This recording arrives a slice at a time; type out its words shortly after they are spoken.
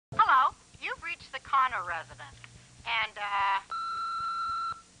Connor residence. And,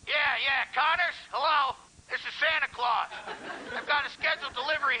 Yeah, Connors, hello. This is Santa Claus. I've got a scheduled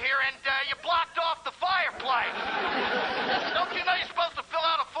delivery here, and you blocked off the fireplace. Don't you know you're supposed to fill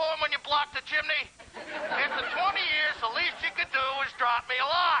out a form when you block the chimney? After 20 years, the least you could do is drop me a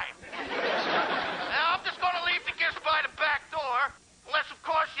line. Now, I'm just going to leave the gifts by the back door, unless, of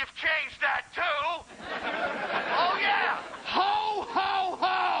course, you've changed that, too. Oh, yeah. Ho, ho,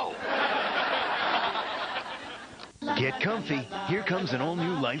 ho! Get comfy. Here comes an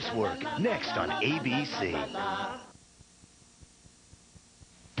all-new Life's Work, next on ABC.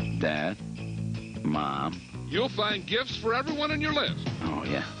 Dad, Mom. You'll find gifts for everyone on your list. Oh,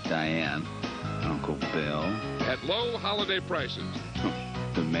 yeah, Diane, Uncle Bill. At low holiday prices.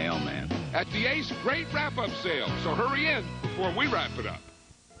 The mailman. At the Ace Great Wrap-Up Sale. So hurry in before we wrap it up.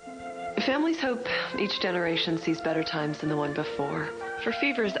 Families hope each generation sees better times than the one before. For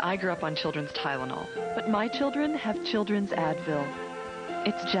fevers, I grew up on children's Tylenol. But my children have children's Advil.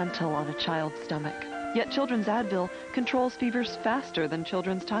 It's gentle on a child's stomach. Yet children's Advil controls fevers faster than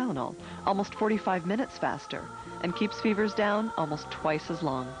children's Tylenol, almost 45 minutes faster, and keeps fevers down almost twice as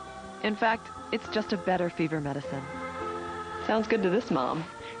long. In fact, it's just a better fever medicine. Sounds good to this mom.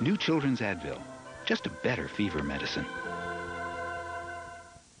 New children's Advil, just a better fever medicine.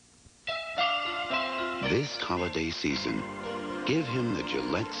 This holiday season, give him the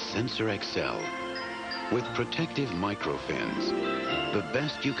Gillette Sensor XL with protective microfins. The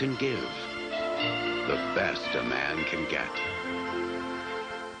best you can give. The best a man can get.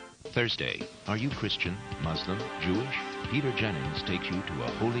 Thursday. Are you Christian, Muslim, Jewish? Peter Jennings takes you to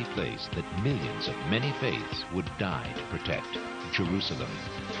a holy place that millions of many faiths would die to protect. Jerusalem.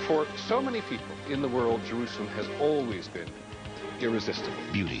 For so many people in the world, Jerusalem has always been irresistible.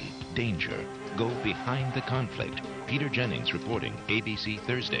 Beauty, danger, go behind the conflict. Peter Jennings reporting, ABC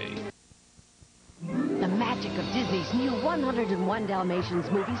Thursday. The magic of Disney's new 101 Dalmatians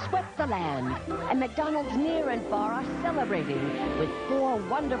movie swept the land, and McDonald's near and far are celebrating with 4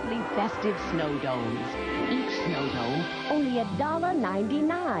 wonderfully festive snow domes. Each snow dome only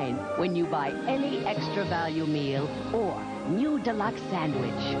 $1.99 when you buy any extra value meal or new deluxe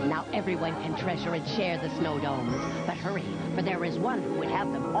sandwich. Now everyone can treasure and share the snow domes. But hurry, for there is one who would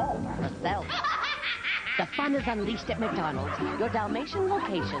have them all for herself. The fun is unleashed at McDonald's, your Dalmatian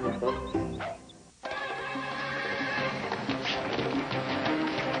location.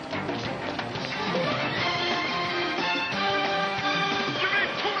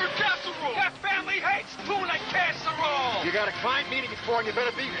 You got a client meeting at 4 and you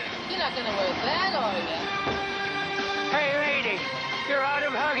better be there. You're not gonna wear that, are you? Hey, lady, you're out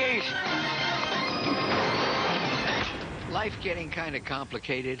of huggies. Life getting kind of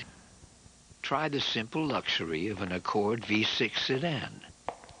complicated? Try the simple luxury of an Accord V6 sedan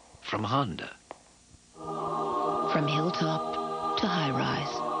from Honda. From hilltop to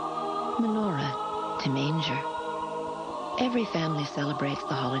high-rise, menorah to manger. Every family celebrates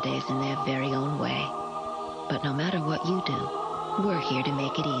the holidays in their very own way. But no matter what you do, we're here to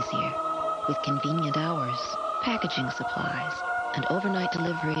make it easier. With convenient hours, packaging supplies, and overnight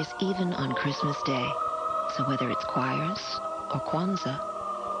deliveries even on Christmas Day. So whether it's choirs or Kwanzaa,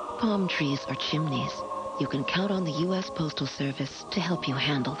 palm trees or chimneys, you can count on the U.S. Postal Service to help you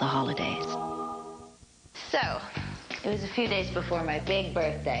handle the holidays. So, it was a few days before my big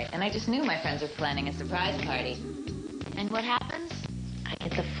birthday, and I just knew my friends were planning a surprise party. And what happens? I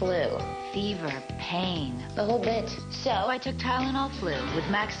get the flu. Fever, pain, the whole bit. So I took Tylenol Flu with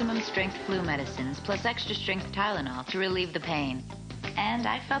maximum strength flu medicines plus extra strength Tylenol to relieve the pain. And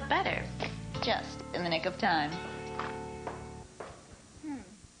I felt better. Just in the nick of time.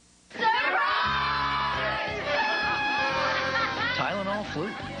 Surprise! Tylenol Flu.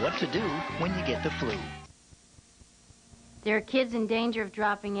 What to do when you get the flu. There are kids in danger of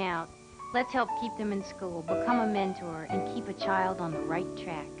dropping out. Let's help keep them in school, become a mentor, and keep a child on the right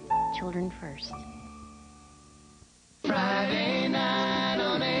track. Children first. Friday night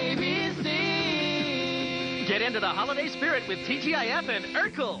on ABC. Get into the holiday spirit with TGIF and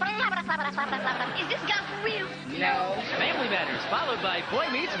Urkel. Is this guy for real? No. Family Matters, followed by Boy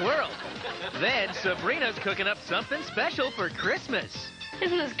Meets World. Then Sabrina's cooking up something special for Christmas.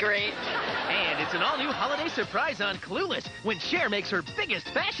 This is great. And it's an all-new holiday surprise on Clueless when Cher makes her biggest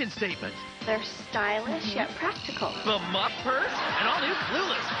fashion statement. They're stylish yet practical. The Muff Purse? An all-new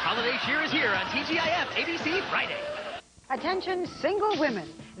Clueless. Holiday cheer is here on TGIF ABC Friday. Attention, single women.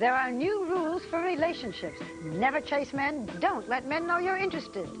 There are new rules for relationships. Never chase men. Don't let men know you're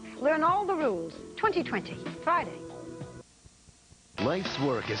interested. Learn all the rules. 2020, Friday. Life's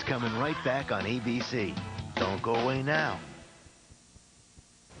Work is coming right back on ABC. Don't go away now.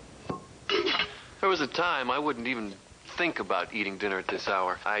 Who there was a time I wouldn't even think about eating dinner at this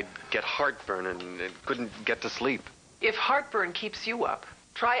hour. I'd get heartburn and couldn't get to sleep. If heartburn keeps you up,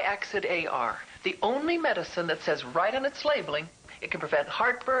 try Axid AR. The only medicine that says right on its labeling, it can prevent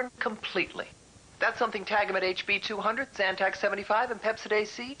heartburn completely. That's something Tagamet HB 200, Zantac 75, and Pepsid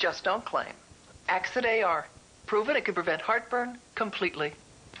AC just don't claim. Axid AR. Proven it can prevent heartburn completely.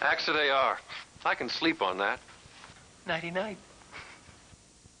 Axid AR. I can sleep on that. Nighty-night.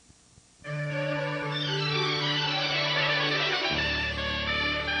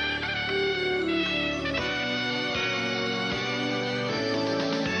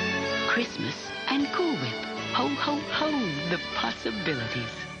 Christmas and Cool Whip. Ho, ho, ho, the possibilities.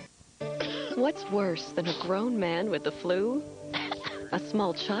 What's worse than a grown man with the flu? A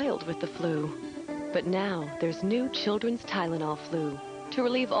small child with the flu. But now there's new children's Tylenol Flu to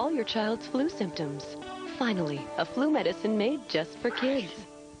relieve all your child's flu symptoms. Finally, a flu medicine made just for kids.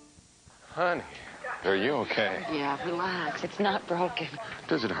 Honey, are you okay? Yeah, relax. It's not broken.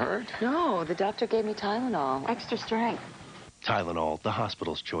 Does it hurt? No, the doctor gave me Tylenol. Extra strength. Tylenol, the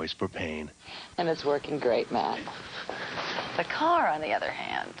hospital's choice for pain. And it's working great, Matt. The car, on the other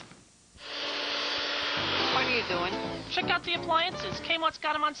hand. What are you doing? Check out the appliances. Kmart's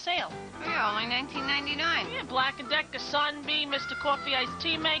got them on sale. Yeah, only $19.99. Yeah, Black & Decker, Sunbeam, Mr. Coffee Iced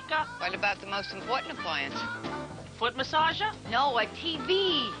Tea Maker. What about the most important appliance? Foot massager? No, a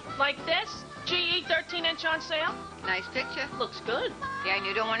TV. Like this? GE 13-inch on sale? Nice picture. Looks good. Yeah, and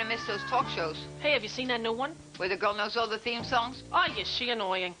you don't want to miss those talk shows. Hey, have you seen that new one? Where the girl knows all the theme songs? Oh, yes, she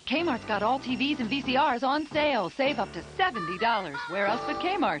annoying. Kmart's got all TVs and VCRs on sale. Save up to $70. Where else but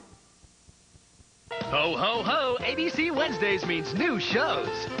Kmart? Ho, ho, ho! ABC Wednesdays means new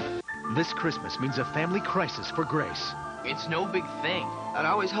shows. This Christmas means a family crisis for Grace. It's no big thing. I'd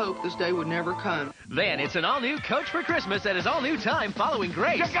always hoped this day would never come. Then it's an all-new Coach for Christmas at his all-new time following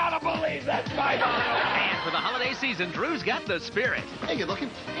Grace. You gotta believe that's my daughter! And for the holiday season, Drew's got the spirit. Hey, good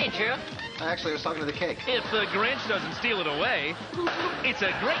looking. Hey, Drew. Actually, I was talking to the cake. If the Grinch doesn't steal it away, it's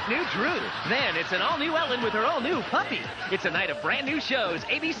a great new Drew. Then it's an all-new Ellen with her all-new puppy. It's a night of brand new shows,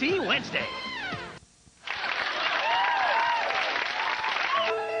 ABC Wednesday.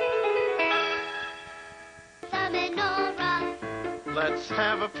 Let's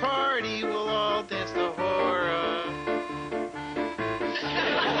have a party, we'll all dance the hora.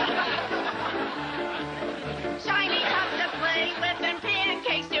 Shiny cups to play with and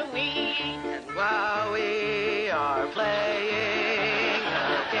pancakes to eat. And while we are playing,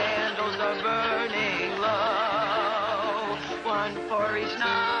 the candles are burning low. One for each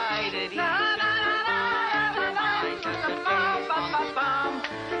night at each.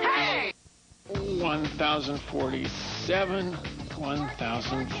 Hey! 1,047,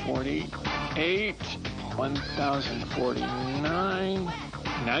 1,048, 1,049.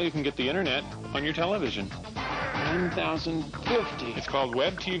 Now you can get the internet on your television. 1,050. It's called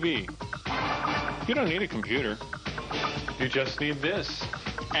WebTV. You don't need a computer. You just need this.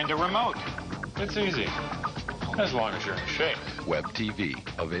 And a remote. It's easy. As long as you're in shape. WebTV.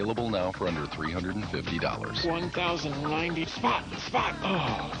 Available now for under $350. 1,090. Spot!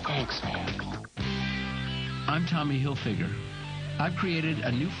 Oh, thanks, man. I'm Tommy Hilfiger. I've created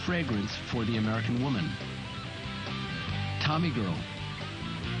a new fragrance for the American woman. Tommy Girl.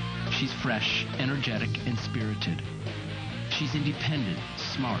 She's fresh, energetic, and spirited. She's independent,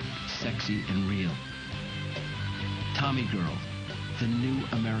 smart, sexy, and real. Tommy Girl, the new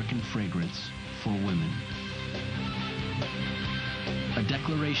American fragrance for women. A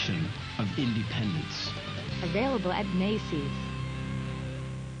declaration of independence. Available at Macy's.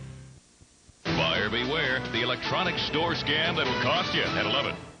 Buyer beware, the electronic store scam that'll cost you at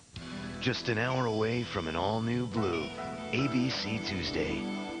 11. Just an hour away from an all-new Blue. ABC Tuesday.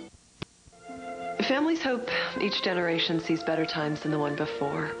 Families hope each generation sees better times than the one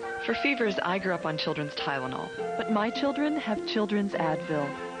before. For fevers, I grew up on children's Tylenol. But my children have children's Advil.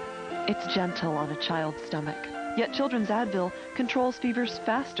 It's gentle on a child's stomach. Yet children's Advil controls fevers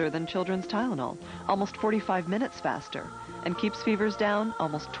faster than children's Tylenol, almost 45 minutes faster, and keeps fevers down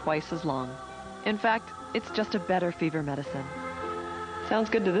almost twice as long. In fact, it's just a better fever medicine.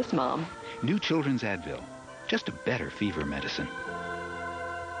 Sounds good to this mom. New children's Advil. Just a better fever medicine.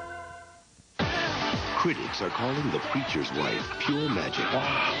 Critics are calling The Preacher's Wife pure magic.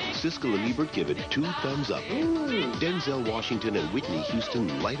 Wow. Siskel and Ebert give it 2 thumbs up. Ooh. Denzel Washington and Whitney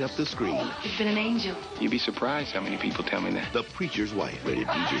Houston light up the screen. You've been an angel. You'd be surprised how many people tell me that. The Preacher's Wife, rated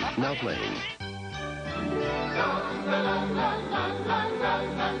PG. Now playing.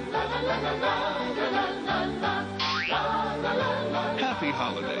 Happy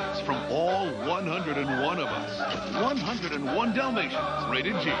holidays from all 101 of us. 101 Dalmatians,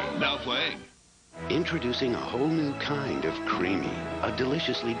 rated G. Now playing. Introducing a whole new kind of creamy, a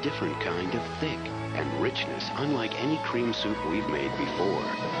deliciously different kind of thick, and richness unlike any cream soup we've made before.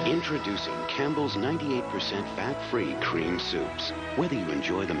 Introducing Campbell's 98% fat-free cream soups. Whether you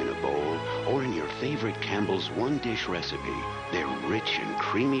enjoy them in a bowl or in your favorite Campbell's one-dish recipe, they're rich and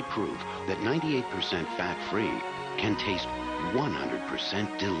creamy proof that 98% fat-free can taste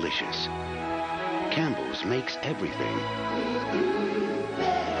 100% delicious. Campbell's makes everything.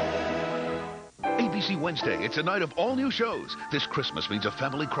 ABC Wednesday, it's a night of all-new shows. This Christmas means a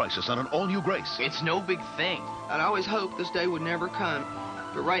family crisis on an all-new Grace. It's no big thing. I'd always hoped this day would never come.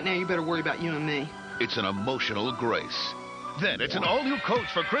 But right now, you better worry about you and me. It's an emotional Grace. Then it's an all-new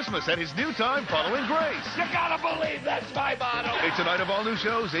coach for Christmas at his new time following Grace. You gotta believe that's my motto. It's a night of all-new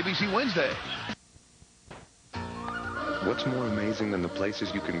shows, ABC Wednesday. What's more amazing than the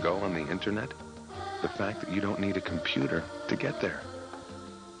places you can go on the internet? The fact that you don't need a computer to get there.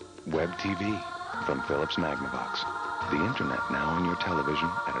 WebTV from Philips Magnavox. The internet now on your television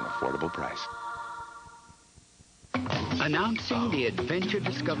at an affordable price. Announcing the Adventure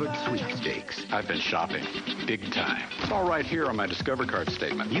Discovered Sweepstakes. I've been shopping. Big time. It's all right here on my Discover Card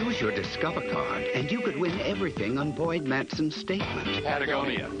statement. Use your Discover Card, and you could win everything on Boyd Matson's statement.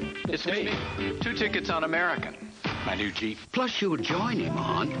 Patagonia. It's me. 2 tickets on American. My new Jeep. Plus, you'll join him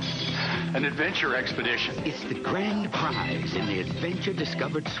on an adventure expedition. It's the grand prize in the Adventure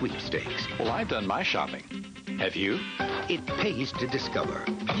Discovered Sweepstakes. Well, I've done my shopping. Have you? It pays to discover.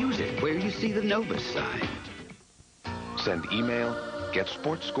 Use it where you see the Novus sign. Send email, get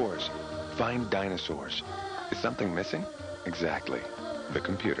sports scores, find dinosaurs. Is something missing? Exactly. The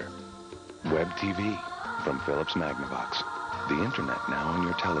computer. WebTV from Philips Magnavox. The internet now on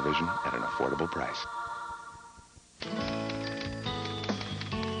your television at an affordable price.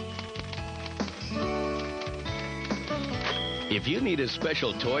 If you need a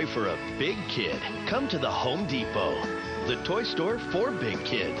special toy for a big kid, come to the Home Depot, the toy store for big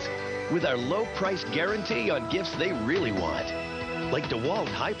kids, with our low price guarantee on gifts they really want. Like DeWalt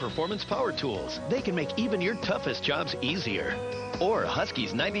high-performance power tools. They can make even your toughest jobs easier. Or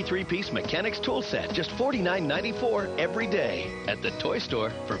Husky's 93-piece mechanics tool set, just $49.94 every day at the toy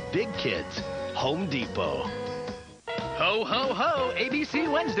store for big kids, Home Depot. Ho, ho, ho!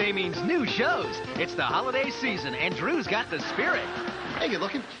 ABC Wednesday means new shows. It's the holiday season, and Drew's got the spirit. Hey, good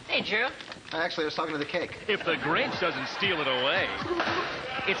looking. Hey, Drew. Actually, I was talking to the cake. If the Grinch doesn't steal it away.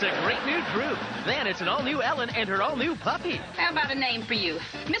 It's a great new Drew. Then it's an all-new Ellen and her all-new puppy. How about a name for you?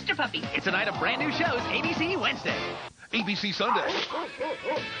 Mr. Puppy. It's a night of brand new shows, ABC Wednesday. ABC Sunday.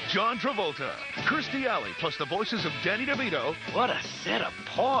 John Travolta, Kirstie Alley, plus the voices of Danny DeVito. What a set of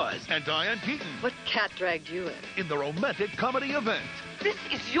paws. And Diane Keaton. What cat dragged you in? In the romantic comedy event. This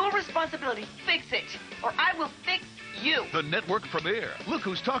is your responsibility. Fix it, or I will fix you. The network premiere. Look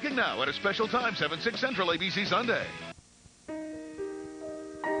Who's Talking Now at a special time, 7/6 Central, ABC Sunday.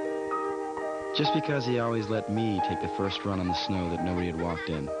 Just because he always let me take the first run on the snow that nobody had walked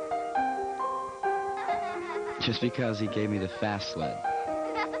in. Just because he gave me the fast sled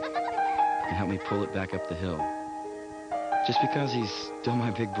and helped me pull it back up the hill. Just because he's still my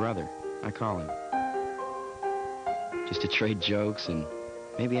big brother, I call him. Just to trade jokes and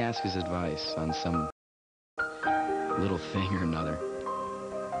maybe ask his advice on some little thing or another.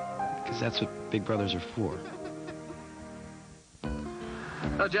 Because that's what big brothers are for.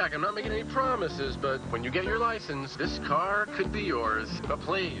 Now, Jack, I'm not making any promises, but when you get your license, this car could be yours. But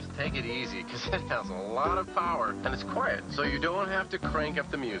please, take it easy, because it has a lot of power, and it's quiet, so you don't have to crank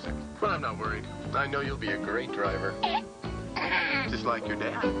up the music. But I'm not worried. I know you'll be a great driver. Just like your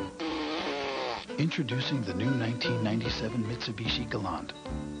dad. Introducing the new 1997 Mitsubishi Galant.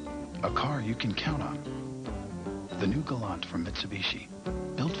 A car you can count on. The new Galant from Mitsubishi.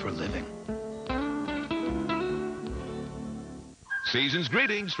 Built for living. Season's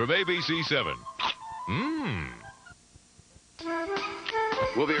greetings from ABC 7.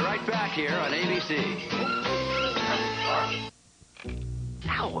 We'll be right back here on ABC.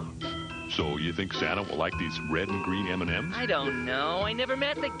 Ow! So you think Santa will like these red and green M&Ms? I don't know. I never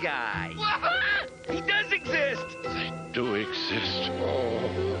met the guy. He does exist! They do exist.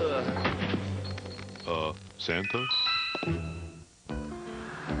 Santa?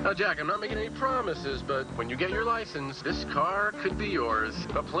 Now, Jack, I'm not making any promises, but when you get your license, this car could be yours.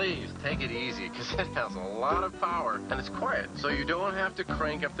 But please, take it easy, because it has a lot of power, and it's quiet, so you don't have to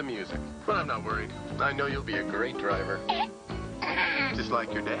crank up the music. But I'm not worried. I know you'll be a great driver. Just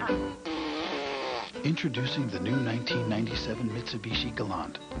like your dad. Introducing the new 1997 Mitsubishi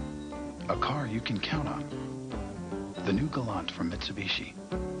Galant. A car you can count on. The new Galant from Mitsubishi.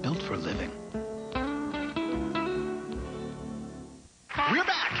 Built for living. We're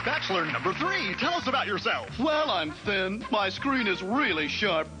back! Bachelor number 3. Tell us about yourself. Well, I'm thin. My screen is really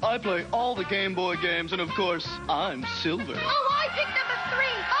sharp. I play all the Game Boy games, and of course, I'm silver. Oh, I picked number 3.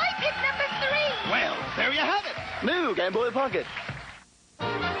 I picked number 3. Well, there you have it. New Game Boy Pocket.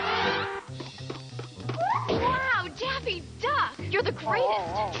 Wow, Daffy Duck. You're the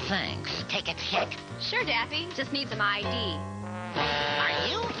greatest. Thanks. Take a check. Sure, Daffy. Just need some ID. Are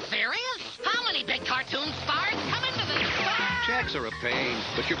you serious? How many big cartoon stars come into the store? Checks are a pain,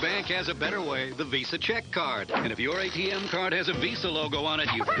 but your bank has a better way, the Visa Check Card. And if your ATM card has a Visa logo on it,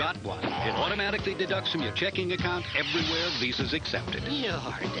 you've got one. It automatically deducts from your checking account everywhere Visa's accepted. You're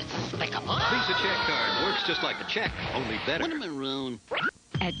despicable. Visa Check Card works just like a check, only better. What a maroon.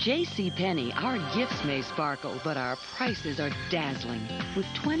 At JCPenney, our gifts may sparkle, but our prices are dazzling. With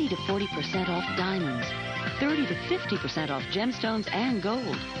 20 to 40% off diamonds, 30 to 50% off gemstones and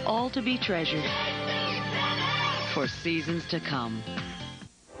gold, all to be treasured for seasons to come.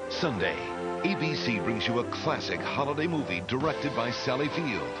 Sunday, ABC brings you a classic holiday movie directed by Sally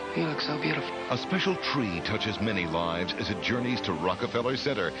Field. You look so beautiful. A special tree touches many lives as it journeys to Rockefeller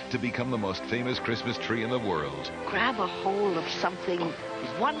Center to become the most famous Christmas tree in the world. Grab a hold of something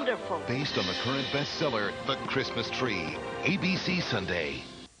wonderful. Based on the current bestseller, The Christmas Tree. ABC Sunday.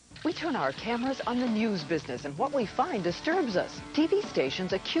 We turn our cameras on the news business, and what we find disturbs us. TV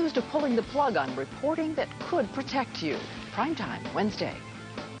stations accused of pulling the plug on reporting that could protect you. Primetime, Wednesday.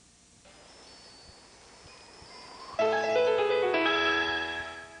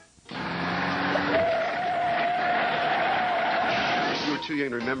 You were too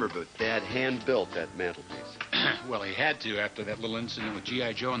young to remember, but Dad hand-built that mantelpiece. Well, he had to after that little incident with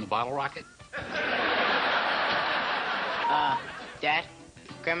G.I. Joe and the bottle rocket. Dad?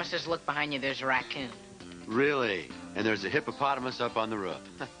 Grandma says look behind you, there's a raccoon. Really? And there's a hippopotamus up on the roof.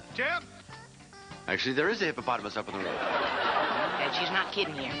 Jim? Actually, there is a hippopotamus up on the roof. Dad, she's not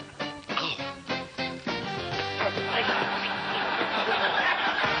kidding here.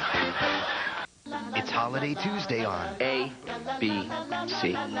 It's Holiday Tuesday on ABC.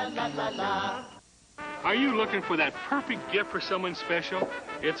 Are you looking for that perfect gift for someone special?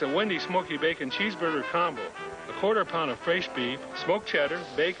 It's a Wendy's Smoky Bacon Cheeseburger Combo. A quarter pound of fresh beef, smoked cheddar,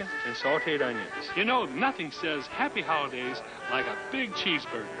 bacon, and sauteed onions. You know, nothing says happy holidays like a big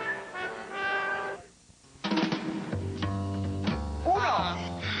cheeseburger. Uno,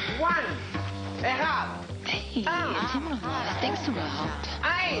 one, Hey, Denkst du überhaupt?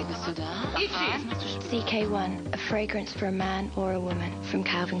 Bist du da? CK1, a fragrance for a man or a woman from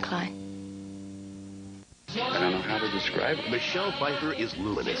Calvin Klein. I don't know how to describe it. Michelle Pfeiffer is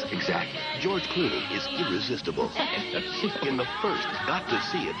luminous, exactly. George Clooney is irresistible. In the first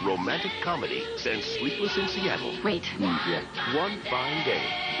got-to-see-it romantic comedy since Sleepless in Seattle. Wait. One Fine Day,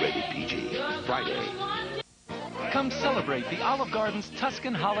 rated PG. Friday. Come celebrate the Olive Garden's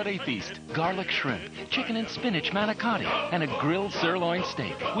Tuscan Holiday Feast. Garlic shrimp, chicken and spinach manicotti, and a grilled sirloin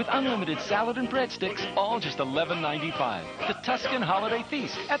steak with unlimited salad and breadsticks, all just $11.95. The Tuscan Holiday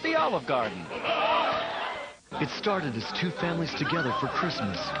Feast at the Olive Garden. It started as two families together for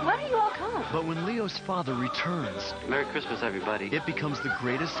Christmas. Why don't you all come? But when Leo's father returns... Merry Christmas, everybody. It becomes the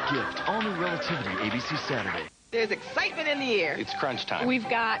greatest gift. All new Relativity, ABC Saturday. There's excitement in the air. It's crunch time. We've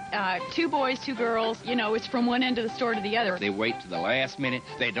got 2 boys, 2 girls. You know, it's from one end of the store to the other. They wait to the last minute.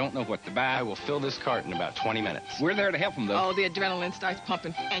 They don't know what to buy. I will fill this cart in about 20 minutes. We're there to help them, though. Oh, the adrenaline starts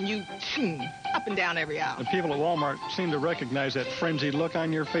pumping, and you up and down every aisle. The people at Walmart seem to recognize that frenzied look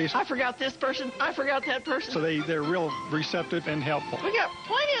on your face. I forgot this person. I forgot that person. So they're real receptive and helpful. We got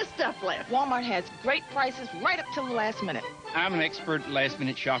plenty of stuff left. Walmart has great prices right up till the last minute. I'm an expert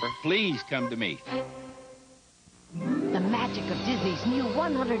last-minute shopper. Please come to me. The magic of Disney's new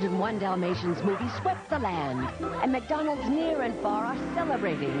 101 Dalmatians movie swept the land, and McDonald's near and far are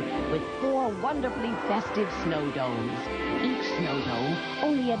celebrating with 4 wonderfully festive snow domes. Each snow dome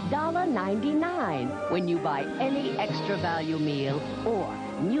only $1.99 when you buy any extra value meal or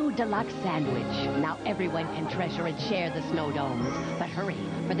new deluxe sandwich. Now everyone can treasure and share the snow domes, but hurry,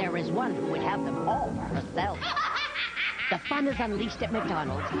 for there is one who would have them all for herself. The fun is unleashed at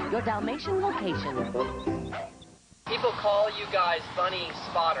McDonald's, your Dalmatian location. People call you guys bunny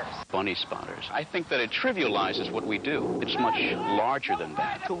spotters. Bunny spotters. I think that it trivializes what we do. It's much larger than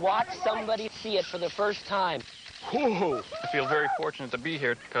that. To watch somebody see it for the first time. Whoa. I feel very fortunate to be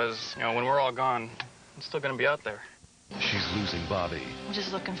here because, you know, when we're all gone, I'm still going to be out there. She's losing Bobby. I'm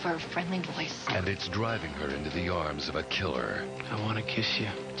just looking for a friendly voice. And it's driving her into the arms of a killer. I want to kiss you.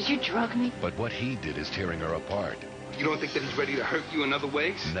 Did you drug me? But what he did is tearing her apart. You don't think that he's ready to hurt you in other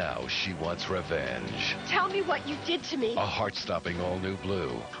ways? Now she wants revenge. Tell me what you did to me. A heart-stopping all-new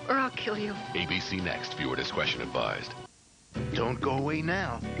Blue. Or I'll kill you. ABC Next. Viewer discretion advised. Don't go away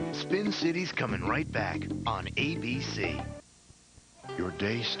now. Spin City's coming right back on ABC. Your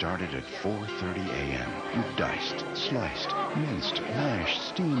day started at 4:30 a.m. You diced, sliced, minced, mashed,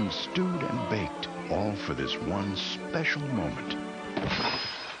 steamed, stewed, and baked. All for this one special moment.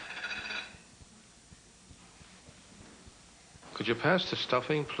 Could you pass the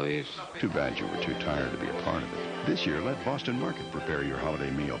stuffing, please? Too bad you were too tired to be a part of it. This year, let Boston Market prepare your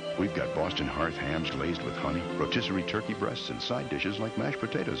holiday meal. We've got Boston Hearth hams glazed with honey, rotisserie turkey breasts, and side dishes like mashed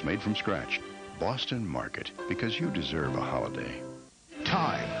potatoes made from scratch. Boston Market, because you deserve a holiday.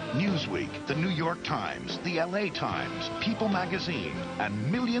 Time, Newsweek, the New York Times, the LA Times, People magazine,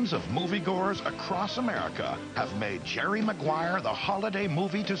 and millions of moviegoers across America have made Jerry Maguire the holiday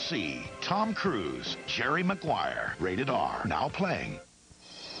movie to see. Tom Cruise, Jerry Maguire, rated R, now playing.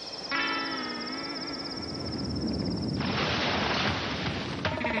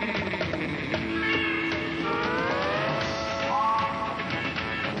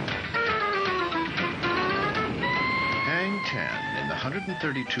 Hang 10 in the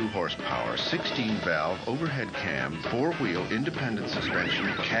 132 horsepower, 16-valve, overhead cam, 4-wheel independent suspension,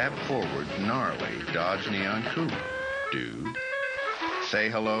 cab forward, gnarly Dodge Neon Coupe. Dude, say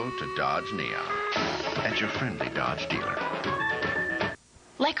hello to Dodge Neon at your friendly Dodge dealer.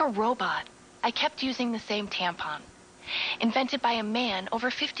 Like a robot, I kept using the same tampon, invented by a man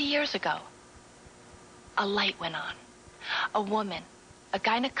over 50 years ago. A light went on. A woman, a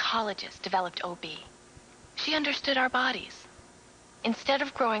gynecologist, developed OB. She understood our bodies. Instead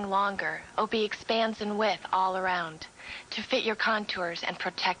of growing longer, OB expands in width all around to fit your contours and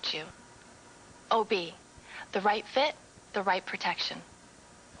protect you. OB, the right fit, the right protection.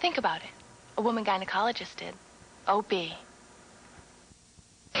 Think about it. A woman gynecologist did. OB.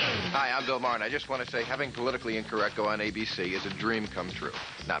 Hi, I'm Bill Martin. I just want to say having Politically Incorrect go on ABC is a dream come true.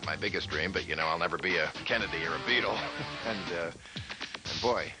 Not my biggest dream, but, you know, I'll never be a Kennedy or a Beatle. and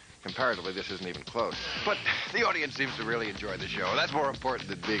boy, comparatively, this isn't even close. But the audience seems to really enjoy the show. That's more important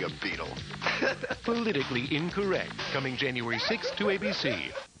than being a Beatle. Politically Incorrect, coming January 6th to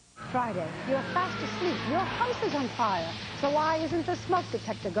ABC. Friday, you're fast asleep. Your house is on fire. So why isn't the smoke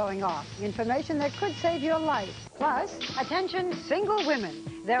detector going off? Information that could save your life. Plus, attention, single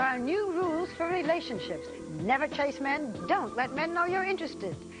women. There are new rules for relationships. Never chase men. Don't let men know you're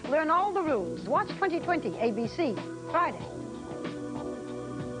interested. Learn all the rules. Watch 2020 ABC, Friday.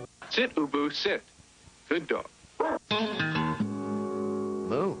 Sit, Ubu, sit. Good dog.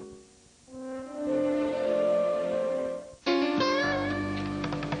 Moo.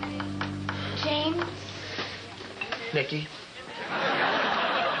 James? Nikki.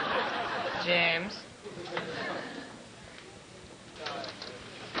 James?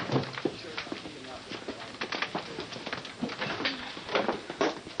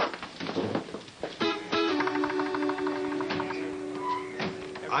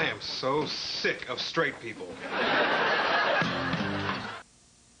 I am so sick of straight people.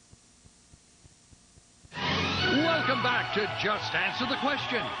 Welcome back to Just Answer the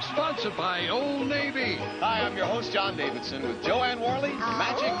Question, sponsored by Old Navy. Hi, I'm your host, John Davidson, with Joanne Worley,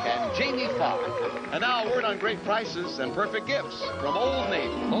 Magic, and Jamie Fogg. And now a word on great prices and perfect gifts from Old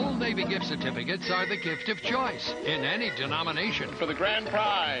Navy. Old Navy gift certificates are the gift of choice in any denomination. For the grand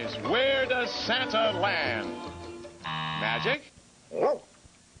prize, where does Santa land? Magic?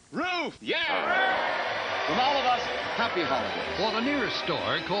 Roof, yeah! From all of us, happy holidays. For the nearest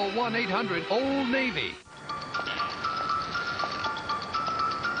store, call 1-800-OLD Navy.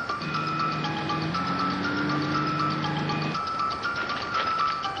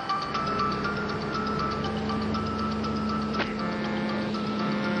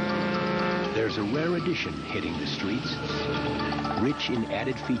 There's a rare edition hitting the streets, rich in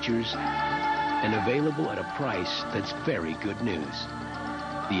added features, and available at a price that's very good news.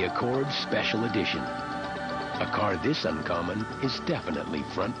 The Accord Special Edition. A car this uncommon is definitely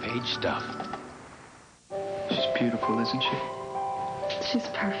front page stuff. She's beautiful, isn't she? She's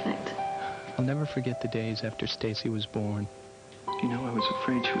perfect. I'll never forget the days after Stacy was born. You know, I was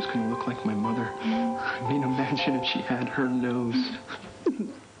afraid she was going to look like my mother. I mean, imagine if she had her nose.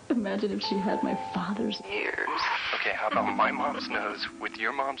 Imagine if she had my father's ears. Okay, how about my mom's nose with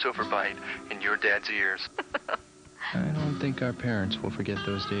your mom's overbite and your dad's ears? I don't think our parents will forget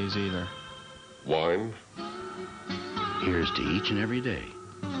those days either. Wine? Here's to each and every day.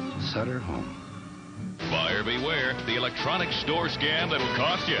 Sutter Home. Buyer beware, the electronic store scam that will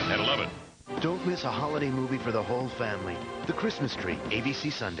cost you at 11. Don't miss a holiday movie for the whole family. The Christmas Tree,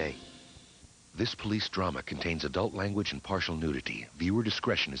 ABC Sunday. This police drama contains adult language and partial nudity. Viewer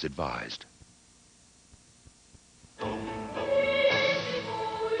discretion is advised.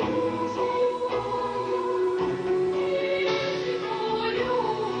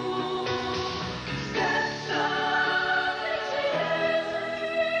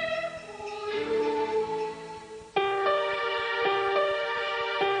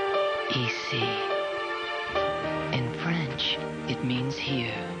 remains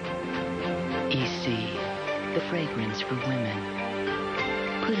here. EC, the fragrance for women.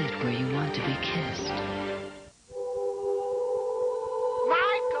 Put it where you want to be kissed.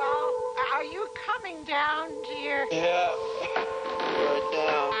 Michael, are you coming down, dear? Yeah, right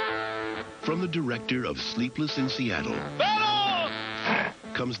now. From the director of Sleepless in Seattle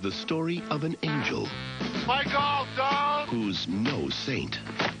comes the story of an angel Michael, don't! who's no saint.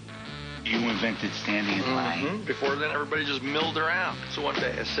 You invented standing in line. Before then, everybody just milled around. So one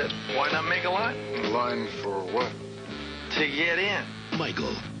day I said, why not make a line? A line for what? To get in.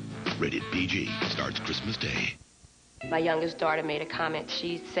 Michael, rated PG, starts Christmas Day. My youngest daughter made a comment.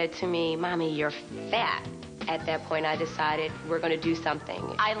 She said to me, Mommy, you're fat. At that point, I decided we're going to do something.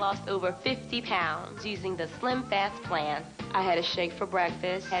 I lost over 50 pounds using the Slim Fast plan. I had a shake for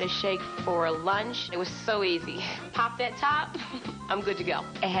breakfast, had a shake for lunch. It was so easy. Pop that top, I'm good to go.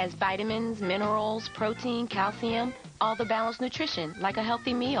 It has vitamins, minerals, protein, calcium, all the balanced nutrition, like a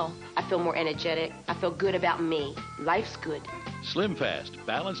healthy meal. I feel more energetic. I feel good about me. Life's good. Slim Fast,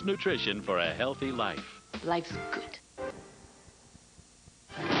 balanced nutrition for a healthy life. Life's good.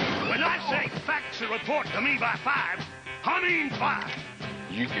 When I say facts are report to me by 5, I mean 5.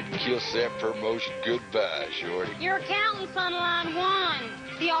 You can kiss that promotion goodbye, Shorty. Your accountant's on line 1.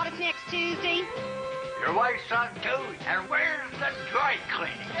 The audit's next Tuesday. Your wife's on 2. And where's the dry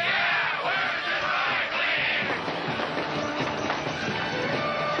cleaning? Yeah, where's the dry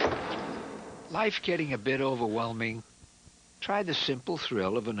cleaning? Life getting a bit overwhelming? Try the simple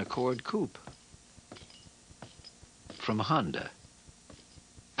thrill of an Accord Coupe. From Honda.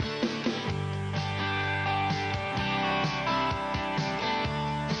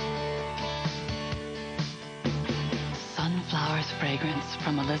 Sunflower's fragrance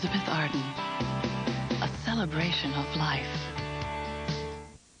from Elizabeth Arden. A celebration of life.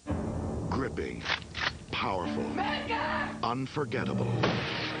 Gripping, powerful, unforgettable.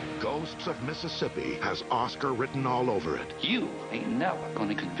 Ghosts of Mississippi has Oscar written all over it. You ain't never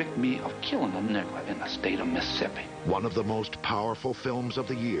gonna convict me of killing a nigger in the state of Mississippi. One of the most powerful films of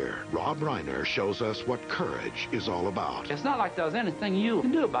the year, Rob Reiner shows us what courage is all about. It's not like there's anything you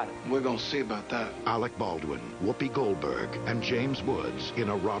can do about it. We're gonna see about that. Alec Baldwin, Whoopi Goldberg, and James Woods in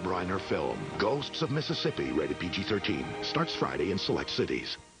a Rob Reiner film. Ghosts of Mississippi, rated PG-13. Starts Friday in select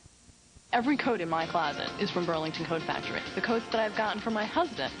cities. Every coat in my closet is from Burlington Coat Factory. The coats that I've gotten from my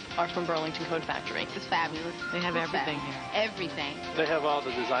husband are from Burlington Coat Factory. It's fabulous. They have everything here. Everything. They have all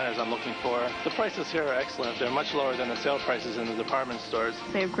the designers I'm looking for. The prices here are excellent. They're much lower than the sale prices in the department stores.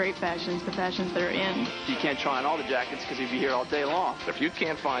 They have great fashions, the fashions that are in. You can't try on all the jackets because you'd be here all day long. If you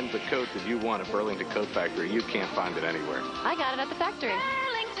can't find the coat that you want at Burlington Coat Factory, you can't find it anywhere. I got it at the factory.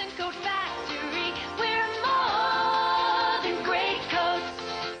 Burlington Coat Factory, we're more than great coats.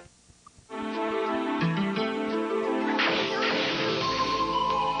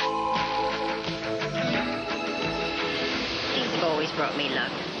 Always brought me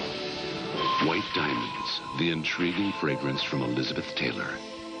luck. White Diamonds, the intriguing fragrance from Elizabeth Taylor.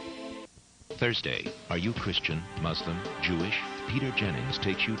 Thursday, are you Christian, Muslim, Jewish? Peter Jennings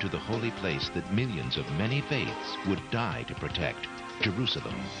takes you to the holy place that millions of many faiths would die to protect.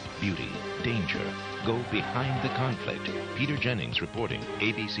 Jerusalem. Beauty. Danger. Go behind the conflict. Peter Jennings reporting,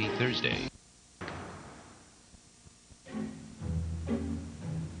 ABC Thursday.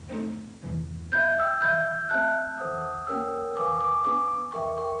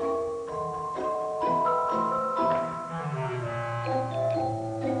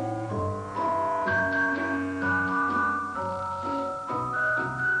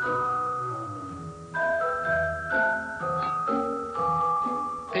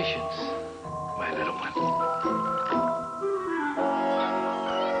 Patience, my little one.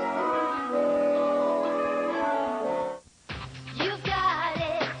 You got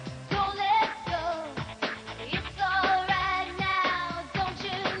it, don't let go. It's all right now, don't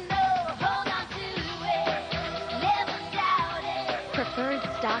you know? Hold on to it, never doubt it. Preferred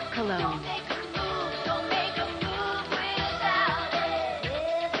stock cologne. Don't make a move without it.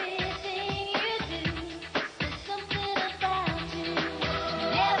 Everything you do, there's something about you.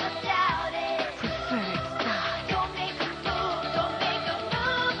 Never doubt it. Preferred stock. Don't make a move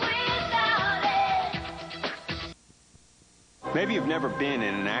without it. Maybe you've never been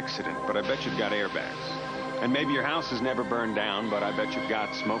in an accident, but I bet you've got airbags. And maybe your house has never burned down, but I bet you've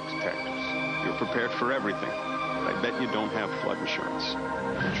got smoke detectors. You're prepared for everything, but I bet you don't have flood insurance.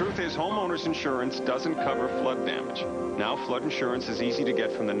 The truth is, homeowners insurance doesn't cover flood damage. Now, flood insurance is easy to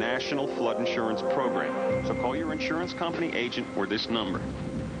get from the National Flood Insurance Program. So call your insurance company agent or this number.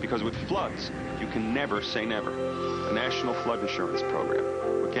 Because with floods, you can never say never. The National Flood Insurance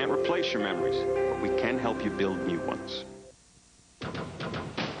Program. We can't replace your memories, but we can help you build new ones.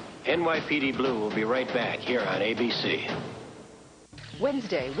 NYPD Blue will be right back here on ABC.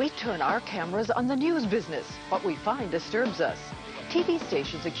 Wednesday, we turn our cameras on the news business. What we find disturbs us. TV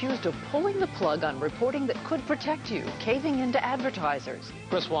stations accused of pulling the plug on reporting that could protect you, caving into advertisers.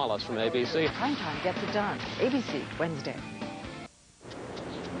 Chris Wallace from ABC. Primetime gets it done. ABC, Wednesday.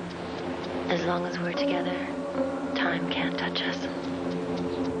 As long as we're together, time can't touch us.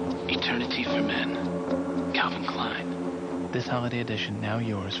 Eternity for Men. Calvin Klein. This holiday edition now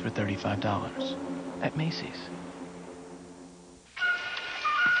yours for $35 at Macy's.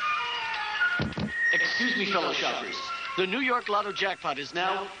 Excuse me, fellow shoppers. The New York Lotto jackpot is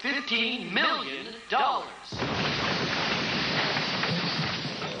now $15 million.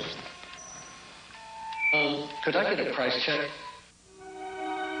 Could I get a price check?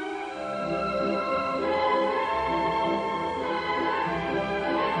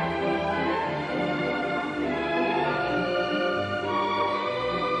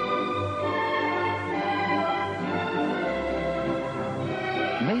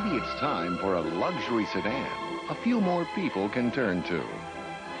 Maybe it's time for a luxury sedan a few more people can turn to.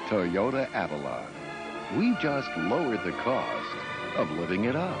 Toyota Avalon. We've just lowered the cost of living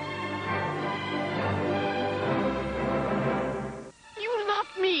it up. You love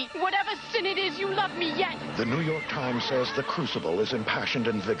me. Whatever sin it is, you love me yet. The New York Times says The Crucible is impassioned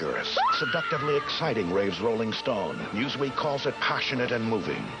and vigorous. Seductively exciting, raves Rolling Stone. Newsweek calls it passionate and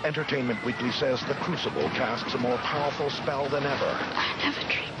moving. Entertainment Weekly says The Crucible casts a more powerful spell than ever. I never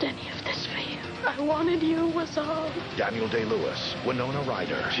dreamed any of this for you. I wanted you, was all. Daniel Day-Lewis, Winona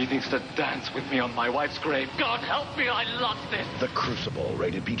Ryder. She thinks to dance with me on my wife's grave. God help me, I lost it. The Crucible,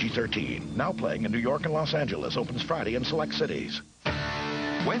 rated PG-13. Now playing in New York and Los Angeles. Opens Friday in select cities.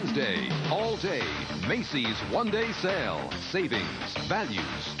 Wednesday, all day, Macy's one-day sale. Savings, values,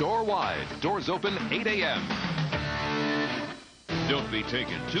 store-wide. Doors open 8 a.m. Don't be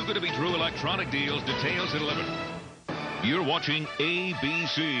taken. Too good to be true electronic deals. Details at 11. You're watching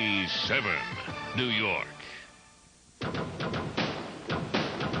ABC 7, New York.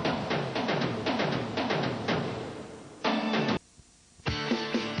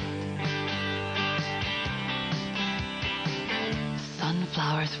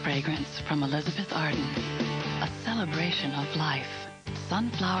 Sunflower's fragrance from Elizabeth Arden. A celebration of life.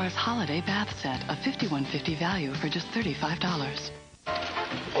 Sunflower's holiday bath set, a $51.50 value for just $35.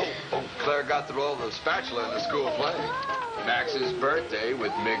 Claire got the role of the spatula in the school play. Max's birthday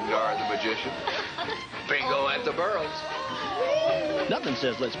with Mignar the Magician. Bingo at the Burrows. Nothing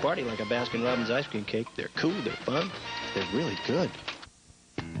says let's party like a Baskin-Robbins ice cream cake. They're cool, they're fun, they're really good.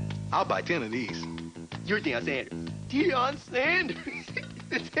 I'll buy 10 of these. You're Deion Sanders. Deion Sanders?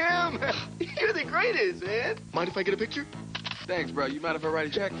 It's him. You're the greatest, man. Mind if I get a picture? Thanks, bro. You mind if I write a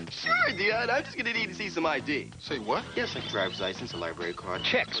check? Sure, Deion. I'm just gonna need to see some ID. Say what? Yes, like driver's license, a library card.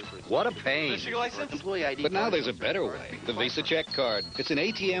 Checks. What a pain. Fishing license? Employee ID. But now there's a better way. The Visa Check Card. It's an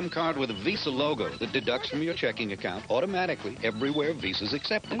ATM card with a Visa logo that deducts from your checking account automatically everywhere Visa's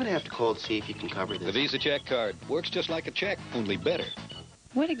accepted. I'm gonna have to call to see if you can cover this. The Visa Check Card works just like a check, only better.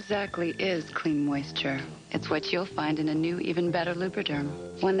 What exactly is Clean Moisture? It's what you'll find in a new, even better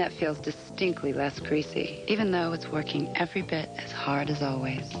Lubriderm. One that feels distinctly less greasy, even though it's working every bit as hard as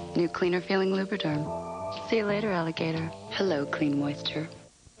always. New, cleaner feeling Lubriderm. See you later, alligator. Hello, Clean Moisture.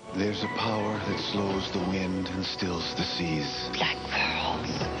 There's a power that slows the wind and stills the seas. Black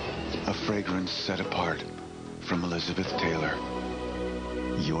pearls. A fragrance set apart from Elizabeth Taylor.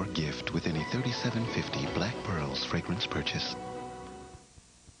 Your gift with any $37.50 Black Pearls fragrance purchase.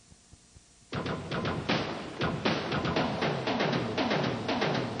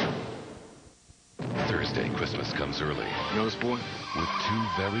 Thursday, Christmas comes early. You know this boy? With two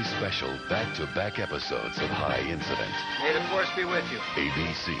very special back-to-back episodes of High Incident. May the force be with you.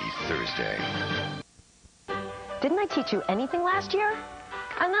 ABC Thursday. Didn't I teach you anything last year?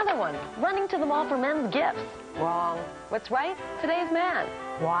 Another one, running to the mall for men's gifts. Wrong. What's right? Today's man.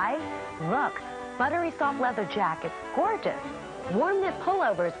 Why? Look, buttery soft leather jackets, gorgeous. Warm knit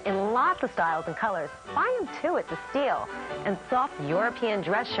pullovers in lots of styles and colors. Buy them too at the Steal. And soft European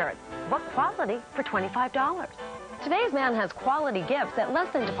dress shirts. What quality for $25? Today's man has quality gifts at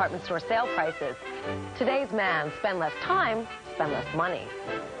less than department store sale prices. Today's man, spend less time, spend less money.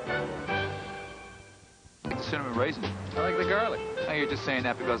 Cinnamon raisin. I like the garlic. Oh, you're just saying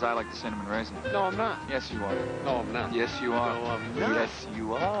that because I like the cinnamon raisin. No, I'm not. Yes, you are. No, I'm not. Yes, you are. No, I'm not. Yes,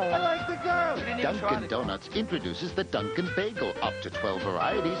 you are. I like the garlic. Dunkin' Donuts introduces the Dunkin' Bagel. Up to 12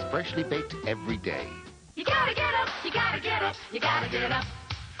 varieties, freshly baked every day. You gotta get up, you gotta get up, you gotta get up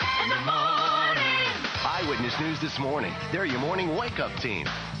in the morning. Eyewitness News this morning. They're your morning wake-up team.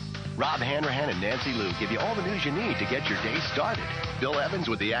 Rob Hanrahan and Nancy Lou give you all the news you need to get your day started. Bill Evans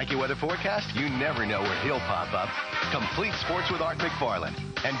with the AccuWeather forecast. You never know where he'll pop up. Complete Sports with Art McFarland.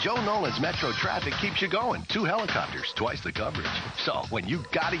 And Joe Nolan's Metro Traffic keeps you going. 2 helicopters, twice the coverage. So when you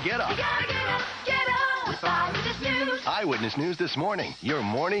gotta get up. You gotta get up with Eyewitness News. Eyewitness News this morning. Your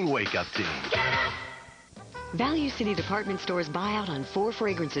morning wake-up team. Get up. Value City Department Store's buyout on 4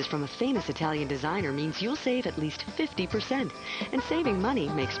 fragrances from a famous Italian designer means you'll save at least 50%. And saving money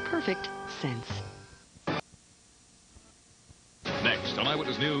makes perfect sense. Next on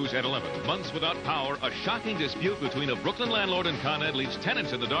Eyewitness News at 11. Months without power, a shocking dispute between a Brooklyn landlord and Con Ed leaves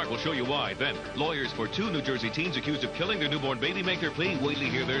tenants in the dark. We'll show you why. Then, lawyers for 2 New Jersey teens accused of killing their newborn baby make their plea. Wait till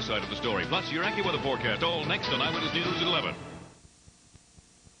you hear their side of the story. Plus, your AccuWeather forecast. All next on Eyewitness News at 11.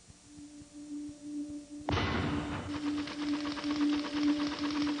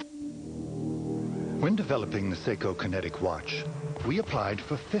 When developing the Seiko Kinetic watch, we applied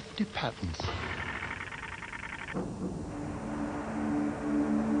for 50 patents.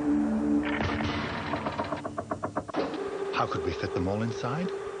 How could we fit them all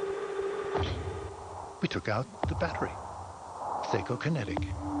inside? We took out the battery. Seiko Kinetic,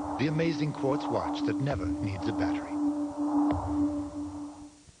 the amazing quartz watch that never needs a battery.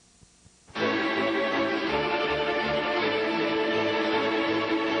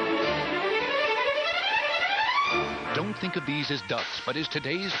 Don't think of these as ducks, but as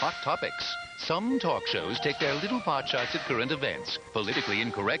today's hot topics. Some talk shows take their little pot shots at current events. Politically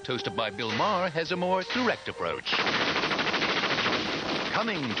Incorrect, hosted by Bill Maher, has a more direct approach.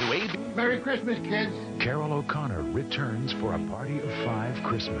 Coming to A... Merry Christmas, kids. Carol O'Connor returns for a Party of 5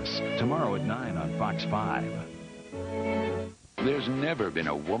 Christmas. Tomorrow at 9 on Fox 5. There's never been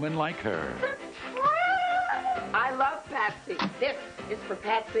a woman like her. I love Patsy. This is for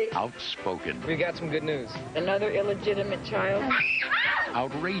Patsy. Outspoken. We got some good news. Another illegitimate child.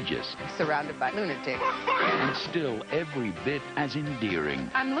 Outrageous. Surrounded by lunatics. And still every bit as endearing.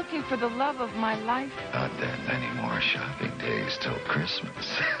 I'm looking for the love of my life. Not that many more shopping days till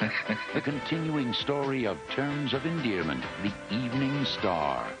Christmas. The continuing story of terms of endearment. The Evening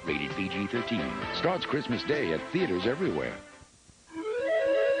Star. Rated PG-13. Starts Christmas Day at theaters everywhere.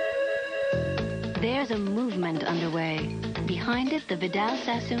 There's a movement underway. Behind it, the Vidal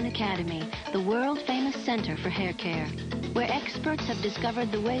Sassoon Academy, the world-famous center for hair care, where experts have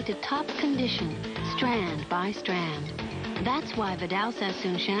discovered the way to top condition, strand by strand. That's why Vidal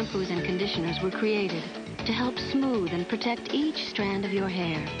Sassoon shampoos and conditioners were created, to help smooth and protect each strand of your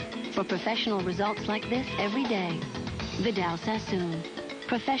hair. For professional results like this every day, Vidal Sassoon,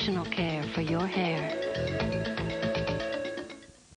 professional care for your hair.